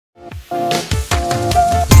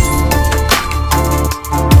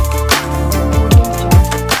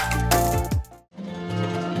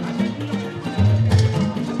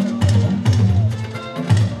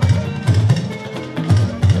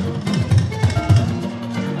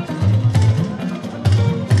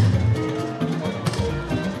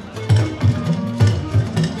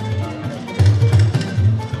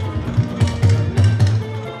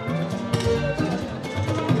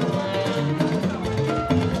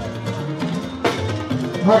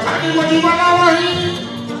ọ̀tá ni mo ti wá láwọ́ yìí.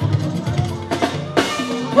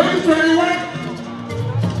 2021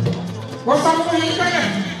 wọ́n sọ fún yín tẹ́lẹ̀.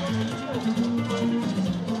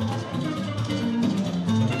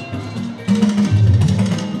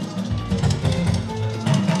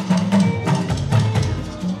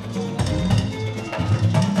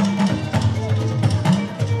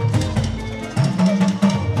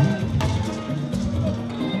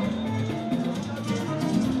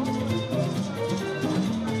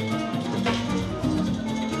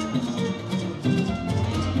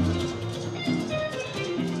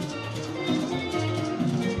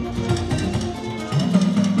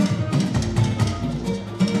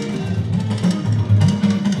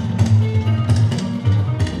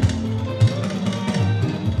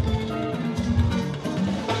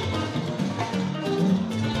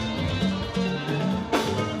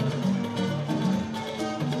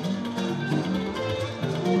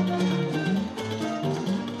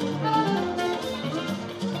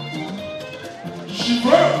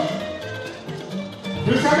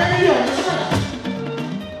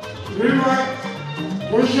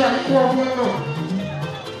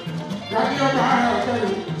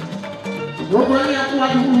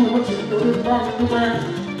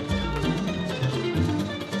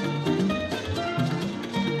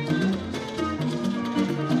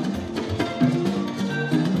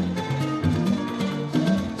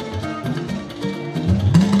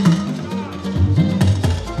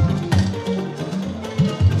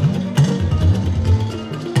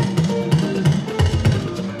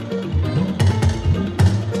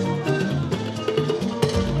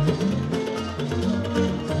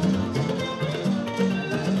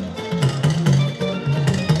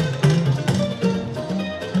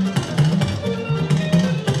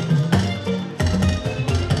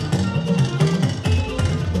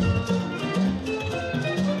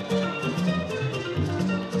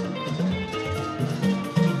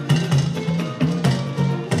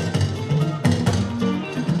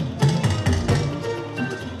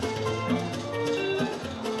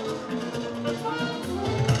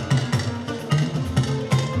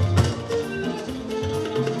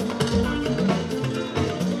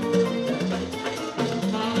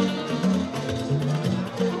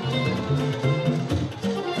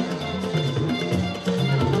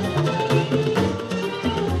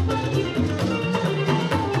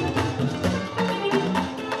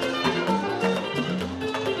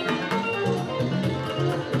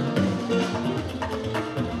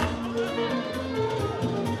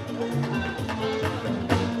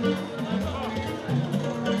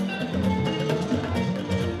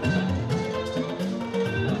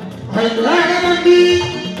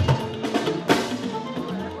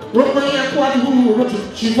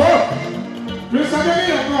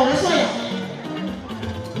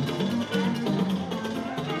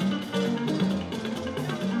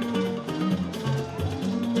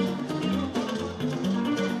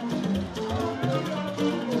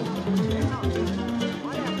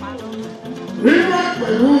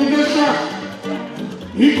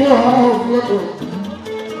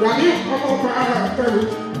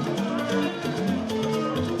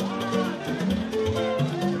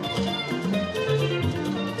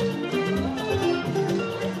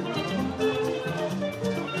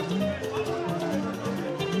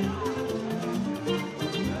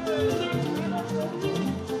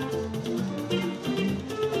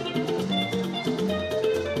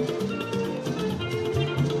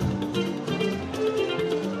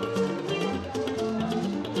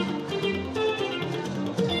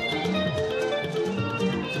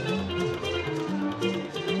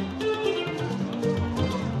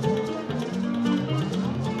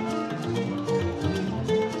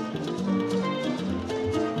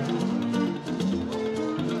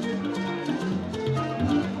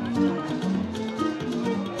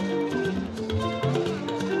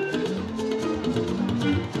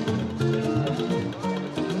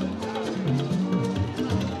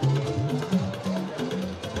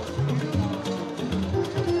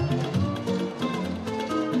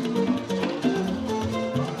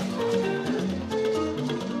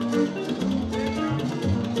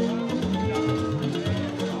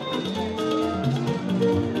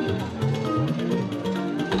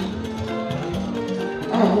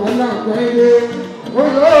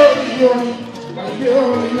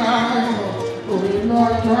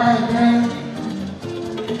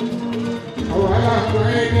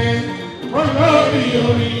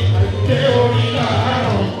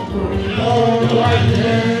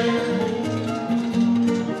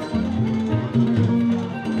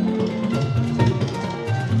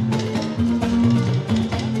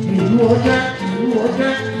 Ìlú ọjẹ́, ìlú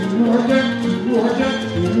ọjẹ́, ìlú ọjẹ́, ìlú ọjẹ́.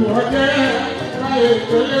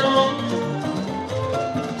 ìpele wọn.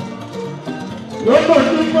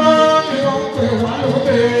 Lójoojúmọ́ ni wọ́n pè wá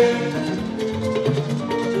lóde.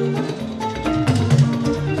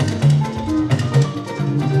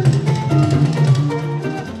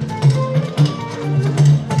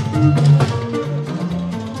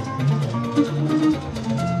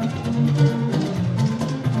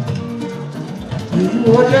 Ìlú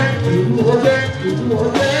ọdẹ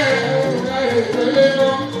ìpele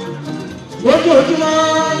wọn. Lójoojúmọ́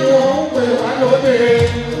ni wọ́n pè wá lóde.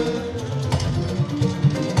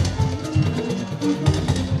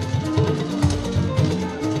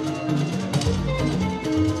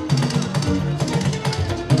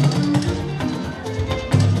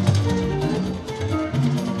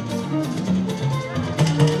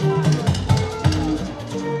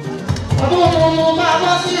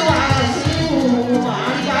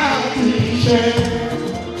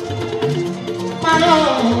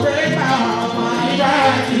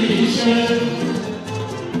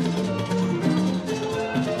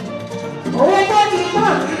 Owó tó ti pọ̀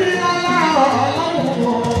níbi lọ́la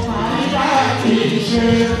ọlọ́run àyíká ti ṣe.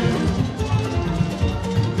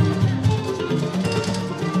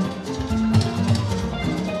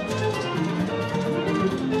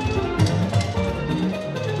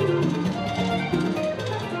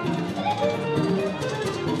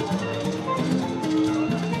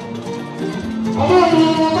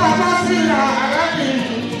 Ọlọ́run bàbá sí ààrẹ mi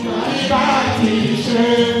àyíká ti ṣe.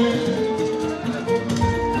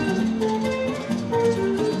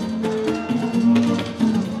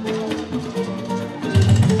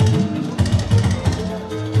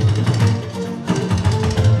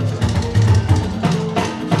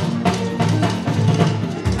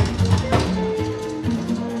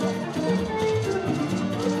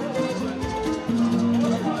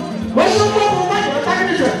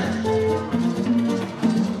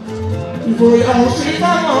 Ìgboyà òsì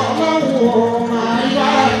fáwọn ọlọ́run àyíká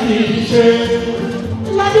ti ṣe.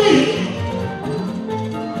 Lábí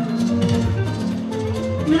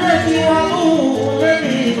ilé tí wọ́n mú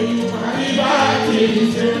lẹ́yìn àyíká ti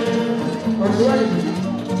ṣe. Ọ̀ṣọ́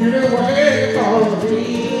ìrè wọlé tọ̀ ní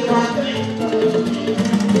wá.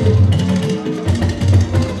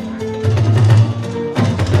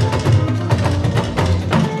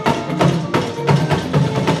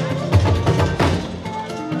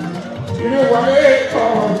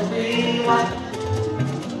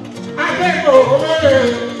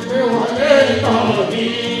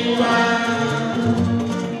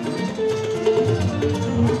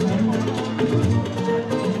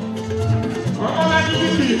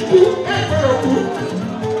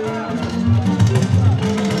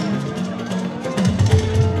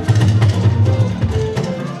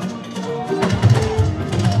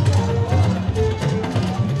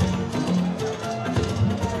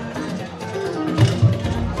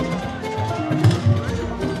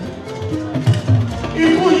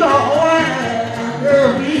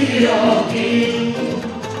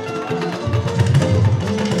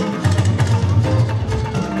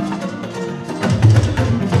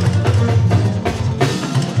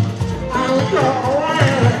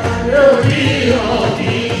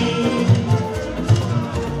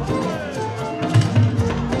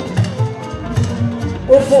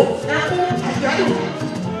 Òfò ẹkún àjálù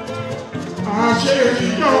àṣẹ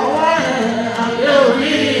ìjọwọ́ àlẹ́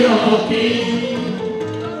orí ọ̀kí.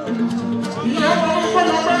 Ìyá wọn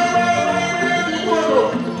gbọ́dọ̀ bẹ́ẹ̀ ìgbọ́dọ̀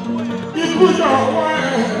ikú jọwọ́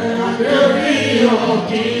àlẹ́ orí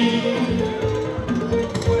ọ̀kí.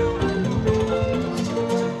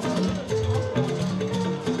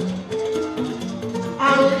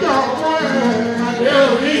 Àrùn jọwọ́ àlẹ́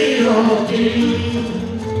orí ọ̀kí.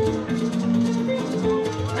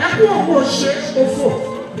 Ẹkún òwò ṣe òfò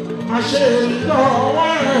àṣẹ ìjọwọ́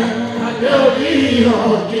àlẹ́ orí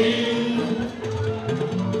ọ̀kí.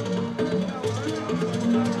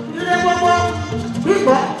 Ilé gbogbo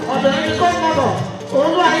gbígbọ́ ọ̀dọ̀ ẹni tó gbọ́dọ̀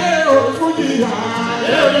olú ayé òfújì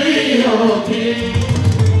àlẹ́ orí ọ̀kí.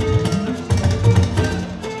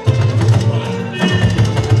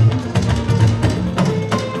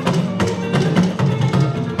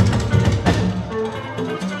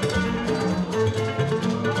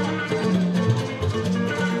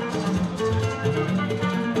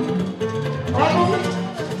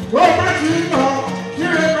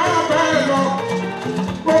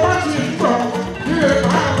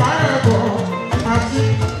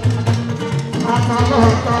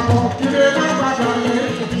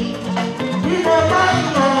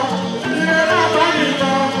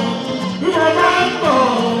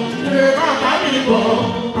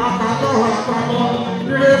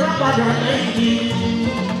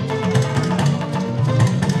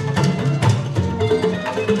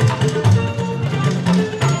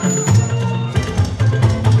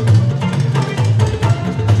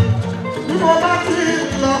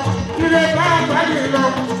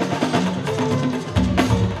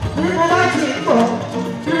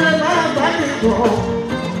 bọ̀.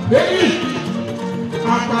 Bébí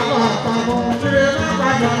àtàlọ́ àtàbọ̀ kéré má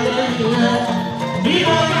padà lẹ́yìn ẹ̀. Bí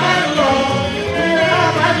mo bá ń lọ, kéré má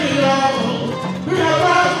bá mi lọ. Bí mo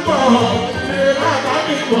bá ń bọ̀, kéré má bá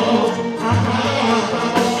mi bọ̀. Àtàlọ́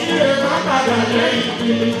àtàbọ̀ kéré má padà lẹ́yìn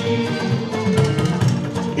mi.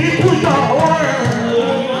 Ikú jọ̀wọ́ ẹ̀.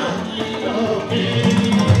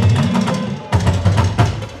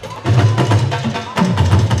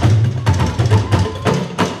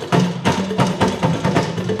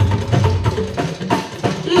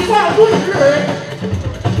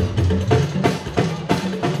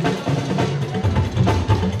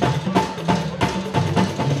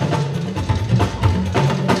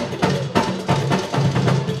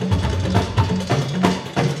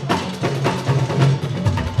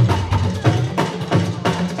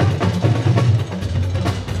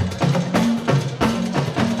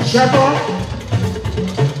 Ṣẹ̀bọ̀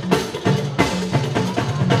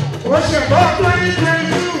ó ṣẹ̀bọ̀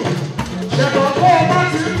 2022 ṣẹ̀bọ̀ kó o bá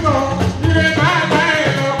ti ń lọ ire máa bá ẹ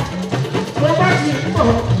lọ tó bá ti ń bọ̀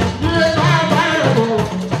ire máa bá ẹ bọ̀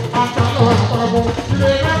àtàlọ́ àpapọ̀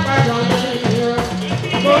ire máa padà lẹ́yìn ẹ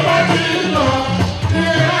tó bá ti ń lọ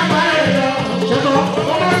ire máa bá ẹ lọ ṣẹ̀bọ̀ tó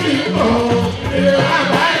bá ti ń bọ̀ ire máa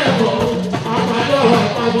bá ẹ bọ̀ àtàlọ́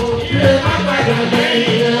àpapọ̀ ire máa padà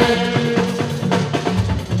lẹ́yìn ẹ.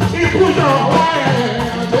 Ikú jọ̀wọ́ ẹ̀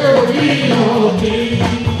àbẹ́ orí òkè.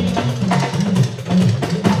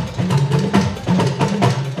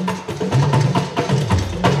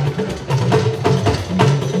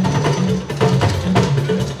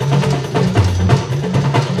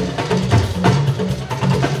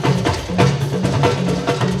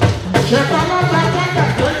 Ṣẹ̀fọ́ lọ́la gbọ́dọ̀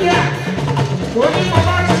tó yẹ. Mo ní mo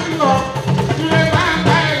bá ti ń lọ, ilé bá ń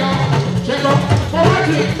bá ẹ lọ. Ṣẹ̀fọ́ mo bá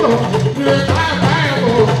ti ń lọ, ilé bá ń bá ẹ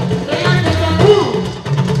lọ.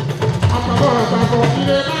 Àpapọ̀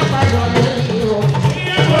ilé máa padà lẹ́yìn o.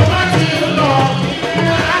 Bó bá ti ń lọ,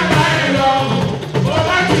 ilé máa bá ẹ lọ. Bó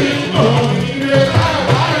bá ti ń bọ̀, ilé máa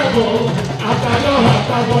bá ẹ bọ̀.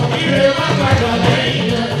 Àpapọ̀ ilé máa padà lẹ́yìn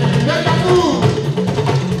ẹ. Lẹ́yìn kú.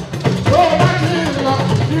 Bó bá ti ń lọ,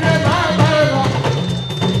 ilé máa bá ẹ lọ.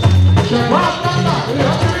 Ṣẹ̀wá pátá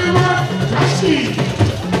ìyàtúrí wá. Yásì,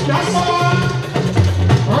 yásọ́.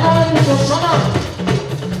 Ọ̀rọ̀ ìbùsọ̀ sọ́nà.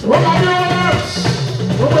 Ó máa bí wọn náà.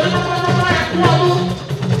 Ó bẹ̀rẹ̀ pápápápá ẹ̀kú ọdún.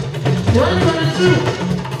 2022.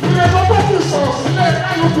 Ilé gbogbo ti sọ̀rọ̀ sílẹ̀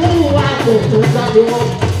kálukú wa kò tó jáde wọn.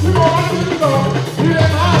 Tí mo bá ti ń lọ, ilé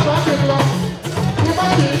máa bá mi lọ. Bí bá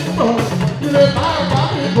ti ń bọ̀, ilé máa bá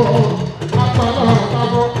mi bọ̀. Àtàlọ́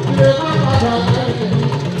àtàbọ̀, ilé máa padà lẹ́yìn.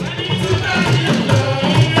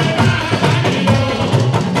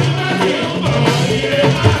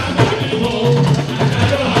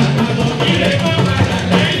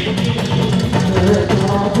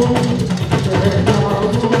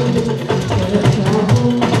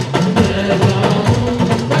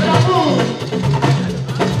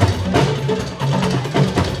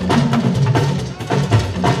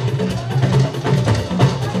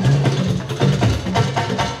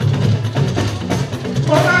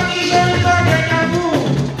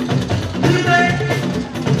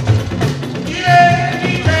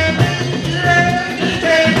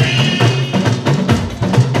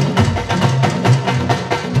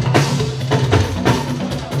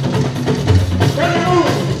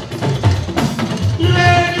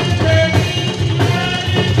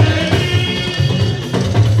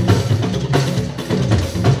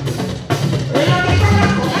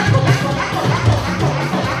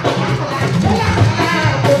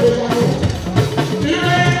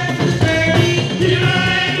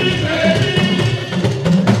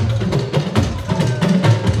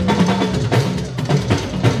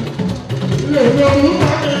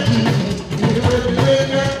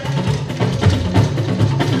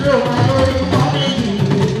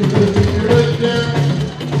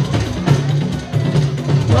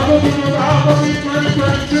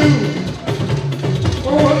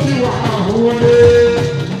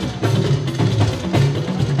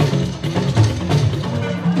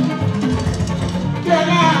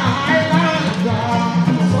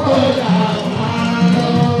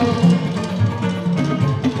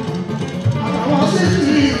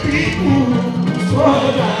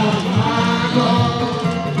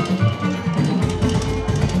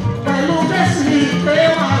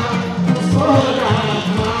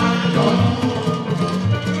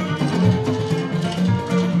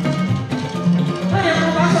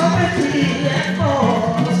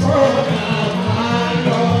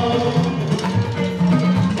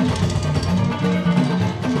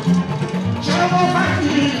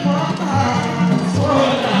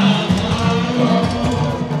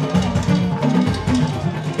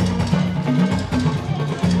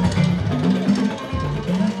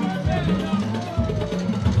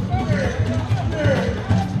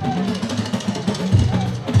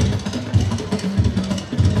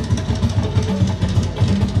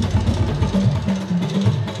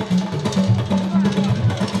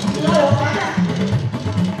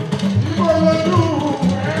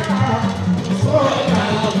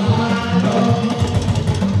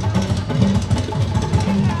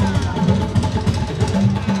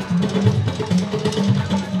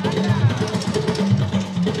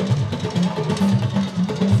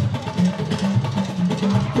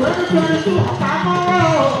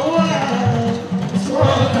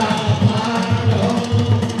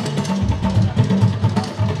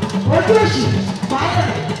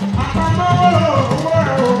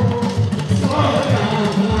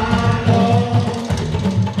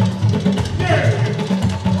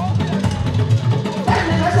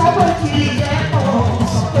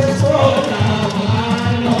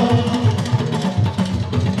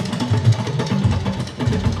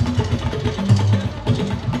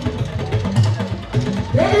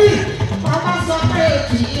 Mama sọ pé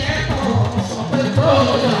kì í ẹ̀ kọ́ sọ pé kó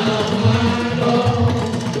yà.